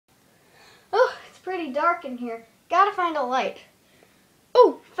pretty dark in here. Gotta find a light.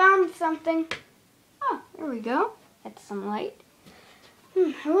 Oh, found something. Oh, there we go. That's some light. I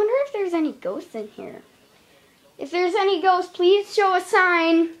wonder if there's any ghosts in here. If there's any ghosts, please show a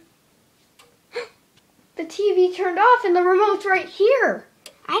sign. The TV turned off and the remote's right here.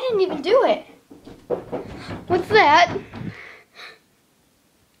 I didn't even do it. What's that?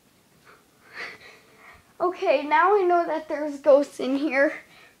 Okay, now I know that there's ghosts in here.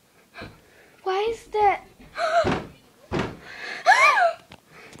 Why is that?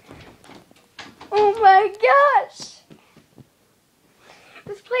 Oh my gosh!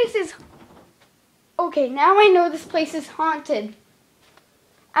 This place is... Okay, now I know this place is haunted.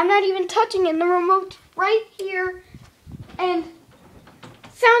 I'm not even touching it. The remote's right here. And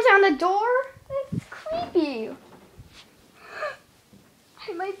sounds on the door? It's creepy.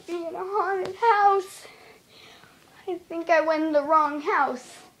 I might be in a haunted house. I think I went in the wrong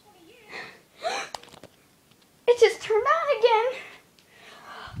house. It just turned on again.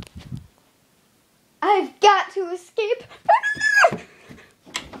 I've got to escape.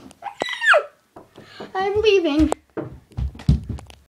 I'm leaving.